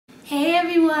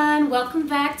everyone, welcome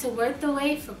back to Worth the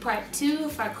Wait for part 2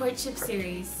 of our courtship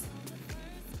series.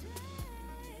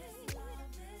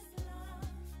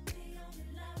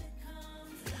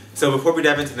 So before we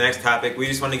dive into the next topic, we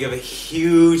just want to give a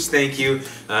huge thank you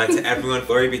to everyone.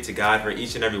 Glory be to God for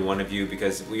each and every one of you,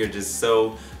 because we are just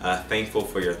so thankful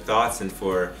for your thoughts and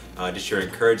for just your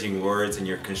encouraging words and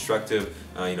your constructive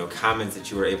comments that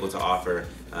you were able to offer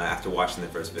after watching the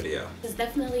first video. It's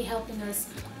definitely helping us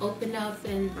open up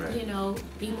and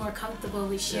be more comfortable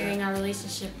with sharing our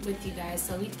relationship with you guys.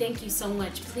 So we thank you so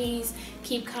much. Please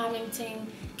keep commenting,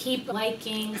 keep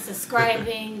liking,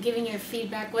 subscribing, giving your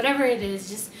feedback, whatever it is,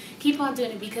 just keep on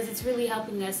doing it, because it's really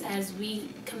helping us as we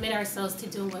commit ourselves to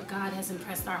doing what God has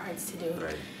impressed our hearts to do.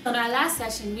 Right. In our last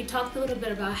session, we talked a little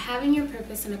bit about having your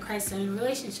purpose in a Christ-centered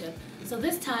relationship. So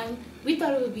this time, we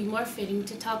thought it would be more fitting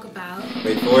to talk about...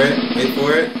 Wait for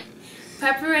it.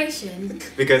 Preparation.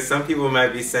 Because some people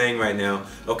might be saying right now,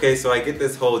 okay, so I get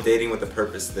this whole dating with a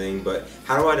purpose thing, but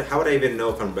how would I even know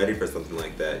if I'm ready for something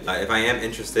like that? If I am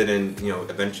interested in,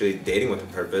 eventually dating with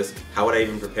a purpose, how would I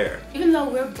even prepare? Even though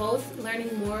we're both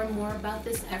learning more and more about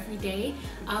this every day,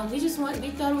 we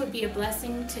thought it would be a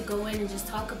blessing to go in and just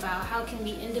talk about how can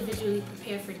we individually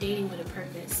prepare for dating with a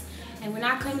purpose. And we're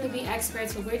not claiming to be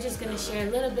experts, but we're just going to share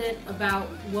a little bit about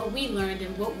what we learned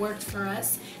and what worked for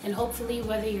us. And hopefully,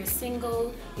 whether you're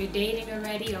single, you're dating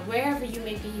already, or wherever you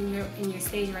may be in your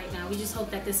stage right now, we just hope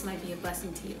that this might be a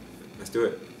blessing to you. Let's do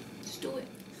it. Let's do it.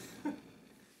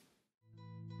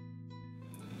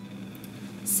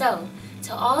 So,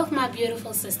 to all of my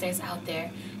beautiful sisters out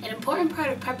there, an important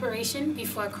part of preparation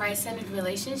before a Christ-centered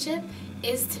relationship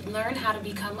is to learn how to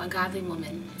become a godly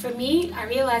woman. For me, I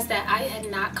realized that I had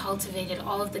not cultivated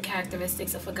all of the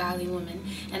characteristics of a godly woman,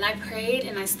 and I prayed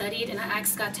and I studied and I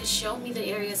asked God to show me the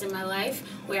areas in my life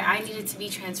where I needed to be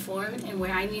transformed and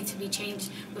where I needed to be changed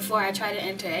before I try to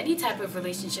enter any type of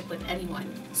relationship with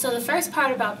anyone. So the first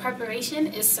part about preparation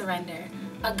is surrender.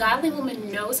 A godly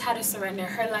woman knows how to surrender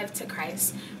her life to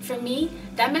Christ. For me,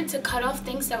 that meant to cut off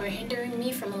things that were hindering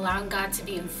me from allowing God to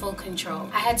be in full control.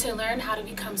 I had to learn how to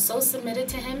become so submitted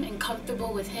to Him and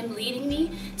comfortable with Him leading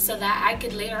me so that I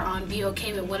could later on be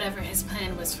okay with whatever His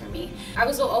plan was for me. I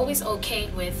was always okay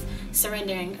with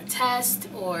surrendering a test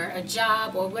or a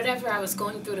job or whatever I was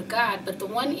going through to God, but the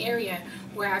one area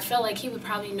where I felt like He would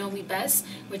probably know me best,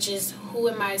 which is who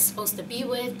am I supposed to be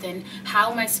with and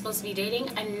how am I supposed to be dating,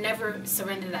 I never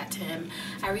surrendered that to Him.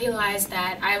 I realized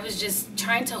that I was just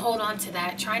trying to hold on to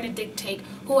that, trying to dictate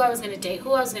who I was going to date,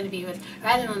 who I was going to be with,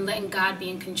 rather than letting God be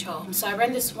in control. So I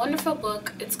read this wonderful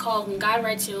book. It's called When God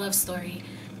Writes Your Love Story.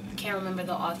 I can't remember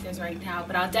the authors right now,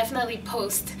 but I'll definitely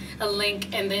post a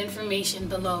link and the information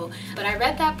below. But I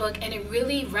read that book and it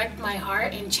really wrecked my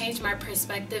heart and changed my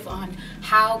perspective on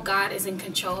how God is in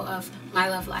control of my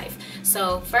love life.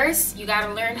 So first, you got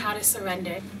to learn how to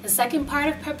surrender. The second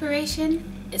part of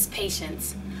preparation is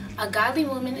patience. A godly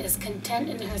woman is content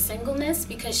in her singleness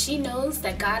because she knows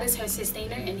that God is her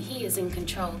sustainer and He is in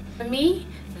control. For me,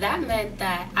 that meant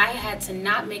that I had to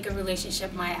not make a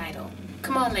relationship my idol.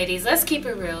 Come on, ladies, let's keep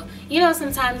it real.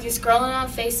 Sometimes you're scrolling on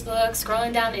Facebook,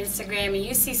 scrolling down Instagram, and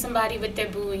you see somebody with their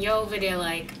boo, and you're over there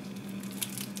like,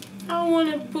 I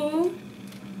want a boo.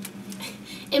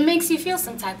 It makes you feel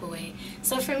some type of way.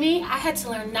 So for me, I had to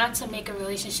learn not to make a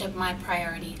relationship my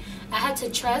priority. I had to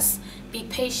trust, be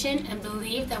patient, and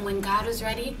believe that when God was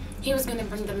ready, He was going to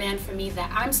bring the man for me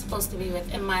that I'm supposed to be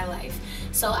with in my life.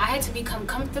 So I had to become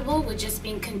comfortable with just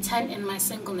being content in my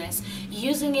singleness,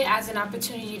 using it as an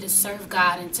opportunity to serve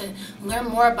God and to learn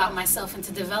more about myself and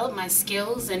to develop my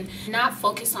skills and not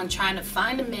focus on trying to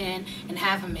find a man and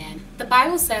have a man. The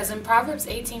Bible says in Proverbs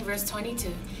 18 verse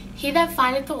 22, "He that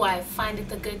findeth a wife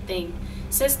findeth a good thing."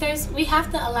 Sisters, we have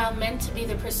to allow men to be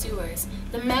the pursuers.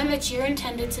 The man that you're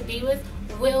intended to be with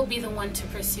will be the one to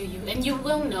pursue you. And you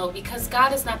will know, because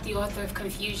God is not the author of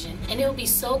confusion. And it will be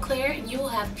so clear and you will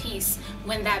have peace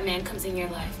when that man comes in your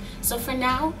life. So for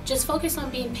now, just focus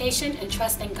on being patient and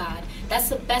trusting God. That's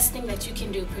the best thing that you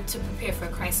can do to prepare for a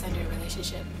Christ-centered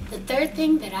relationship. The third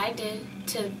thing that I did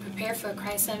to prepare for a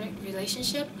Christ-centered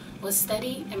relationship was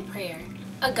study and prayer.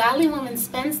 A godly woman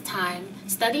spends time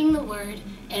studying the Word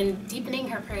and deepening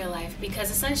her prayer life, because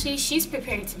essentially she's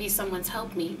preparing to be someone's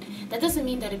helpmeet. That doesn't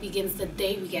mean that it begins the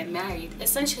day we get married.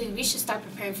 Essentially, we should start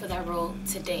preparing for that role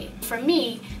today. For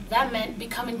me, that meant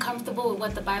becoming comfortable with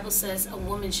what the Bible says a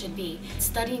woman should be,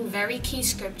 studying very key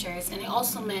scriptures, and it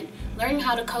also meant learning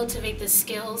how to cultivate the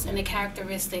skills and the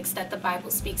characteristics that the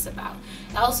Bible speaks about.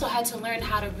 I also had to learn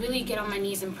how to really get on my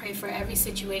knees and pray for every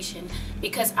situation,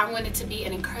 because I wanted to be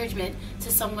an encouragement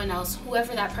to someone else,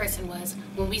 whoever that person was,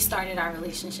 when we started our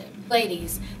relationship. relationship.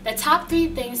 Ladies, the top 3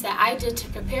 things that I did to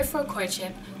prepare for a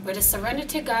courtship were to surrender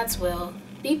to God's will,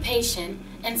 be patient,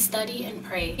 and study and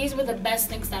pray. These were the best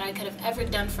things that I could have ever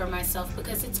done for myself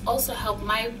because it's also helped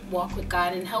my walk with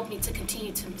God and helped me to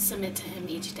continue to submit to Him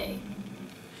each day.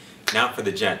 Now for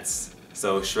the gents.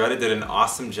 So Sheretta did an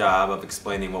awesome job of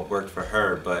explaining what worked for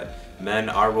her, but men,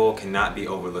 our role cannot be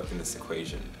overlooked in this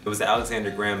equation. It was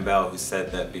Alexander Graham Bell who said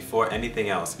that before anything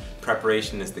else,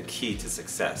 preparation is the key to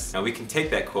success. Now we can take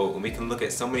that quote and we can look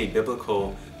at so many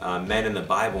biblical men in the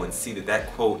Bible and see that that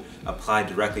quote applied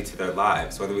directly to their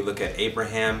lives. Whether we look at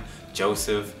Abraham,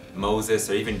 Joseph, Moses,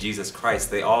 or even Jesus Christ,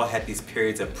 they all had these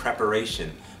periods of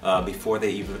preparation before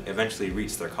they even eventually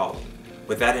reached their calling.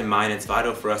 With that in mind, it's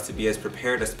vital for us to be as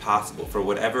prepared as possible for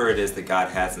whatever it is that God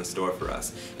has in store for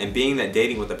us. And being that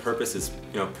dating with a purpose is,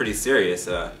 pretty serious,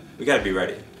 we gotta be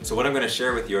ready. So what I'm gonna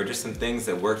share with you are just some things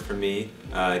that worked for me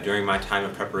during my time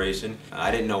of preparation.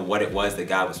 I didn't know what it was that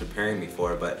God was preparing me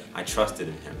for, but I trusted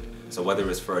in Him. So whether it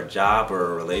was for a job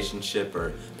or a relationship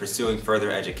or pursuing further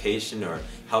education or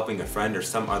helping a friend or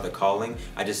some other calling,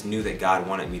 I just knew that God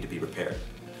wanted me to be prepared.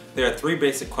 There are 3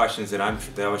 basic questions that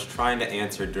I was trying to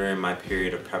answer during my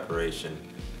period of preparation.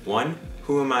 1,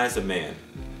 who am I as a man?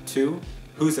 2,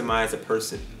 whose am I as a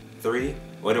person? 3,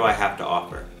 what do I have to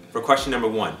offer? For question number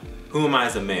 1, who am I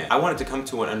as a man? I wanted to come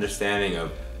to an understanding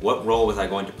of what role was I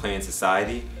going to play in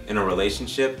society, in a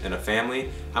relationship, in a family.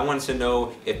 I wanted to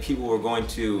know if people were going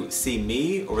to see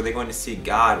me or were they going to see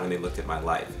God when they looked at my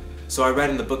life. So I read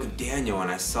in the book of Daniel and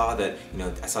I saw that,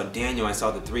 I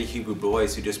saw the 3 Hebrew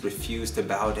boys who just refused to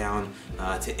bow down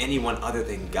to anyone other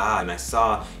than God. And I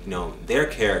saw, their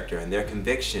character and their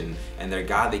conviction and their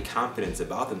godly confidence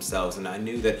about themselves. And I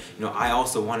knew that, I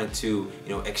also wanted to,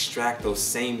 extract those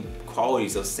same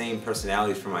qualities, those same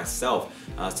personalities for myself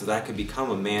so that I could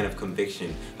become a man of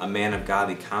conviction, a man of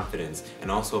godly confidence, and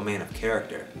also a man of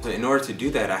character. So in order to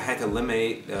do that, I had to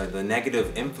eliminate the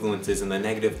negative influences and the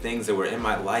negative things that were in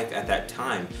my life at that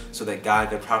time so that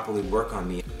God could properly work on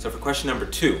me. So for question number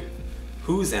 2,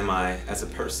 whose am I as a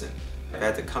person? I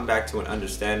had to come back to an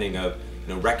understanding of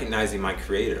recognizing my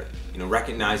Creator,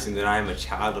 recognizing that I am a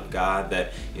child of God,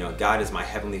 that God is my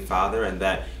Heavenly Father, and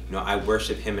that I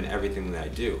worship Him in everything that I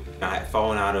do. I had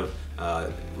fallen out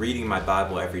of reading my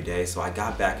Bible every day, so I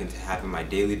got back into having my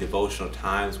daily devotional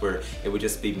times where it would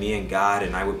just be me and God,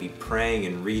 and I would be praying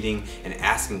and reading and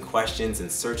asking questions and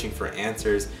searching for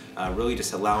answers, really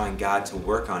just allowing God to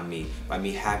work on me by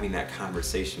me having that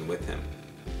conversation with Him.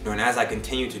 And as I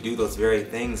continued to do those very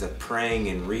things of praying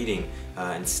and reading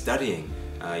and studying,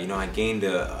 I gained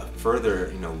a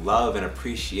further, love and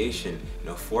appreciation,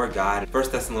 for God. 1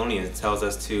 Thessalonians tells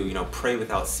us to, pray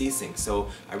without ceasing. So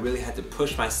I really had to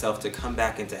push myself to come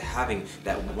back into having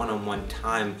that one-on-one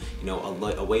time,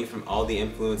 away from all the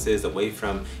influences, away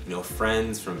from,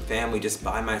 friends, from family, just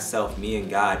by myself, me and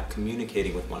God,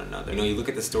 communicating with one another. You look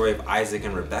at the story of Isaac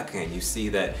and Rebekah, and you see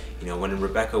that, when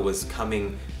Rebekah was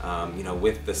coming,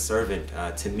 with the servant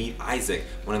to meet Isaac,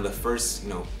 one of the first,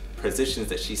 positions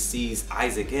that she sees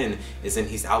Isaac in is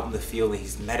he's out in the field and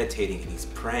he's meditating and he's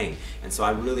praying. And so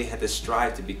I really had to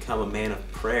strive to become a man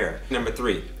of prayer. Number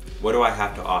 3, what do I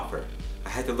have to offer? I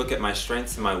had to look at my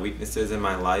strengths and my weaknesses in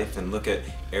my life and look at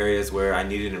areas where I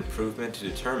needed improvement to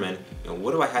determine,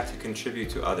 what do I have to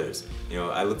contribute to others?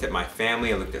 I looked at my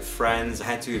family, I looked at friends, I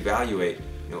had to evaluate,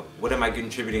 what am I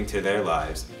contributing to their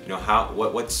lives?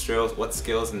 What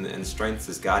skills and strengths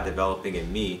is God developing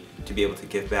in me to be able to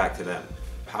give back to them?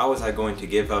 How was I going to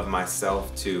give of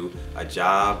myself to a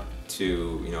job,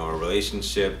 to a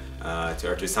relationship,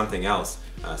 or to something else,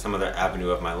 some other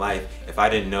avenue of my life, if I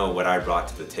didn't know what I brought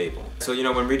to the table? So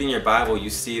when reading your Bible, you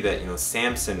see that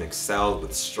Samson excelled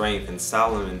with strength, and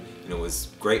Solomon was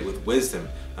great with wisdom.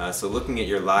 So looking at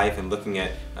your life and looking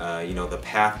at the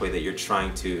pathway that you're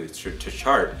trying to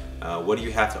chart, what do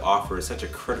you have to offer is such a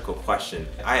critical question.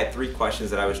 I had 3 questions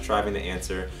that I was striving to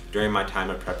answer during my time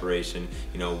of preparation.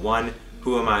 1,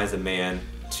 who am I as a man?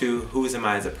 2, whose am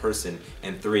I as a person?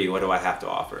 And 3, what do I have to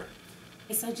offer?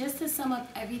 So just to sum up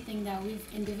everything that we've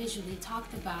individually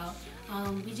talked about,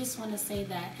 we just want to say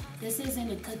that this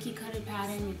isn't a cookie cutter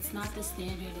pattern. It's not the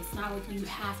standard. It's not what you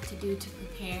have to do to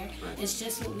prepare. Right. It's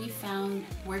just what we found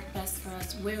worked best for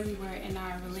us where we were in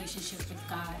our relationship with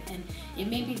God. And it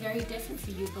may be very different for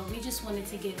you, but we just wanted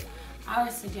to give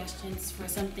our suggestions for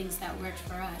some things that worked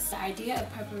for us. The idea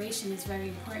of preparation is very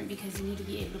important because you need to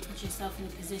be able to put yourself in a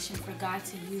position for God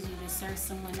to use you to serve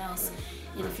someone else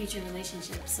in a future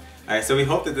relationship. Alright, so we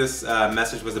hope that this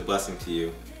message was a blessing to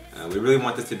you. We really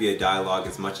want this to be a dialogue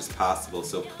as much as possible,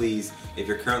 so please, if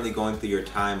you're currently going through your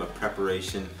time of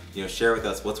preparation, share with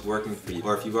us what's working for you.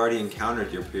 Or if you've already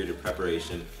encountered your period of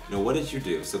preparation, what did you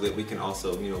do, so that we can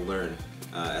also, learn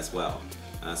as well.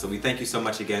 So we thank you so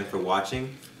much again for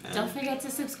watching. Don't forget to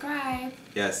subscribe.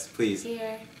 Yes, please.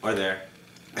 Here. Or there.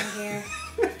 Or here.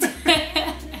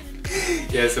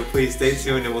 Yeah, so please stay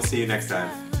tuned and we'll see you next time.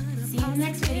 See you in the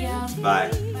next video. Bye.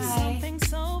 Bye.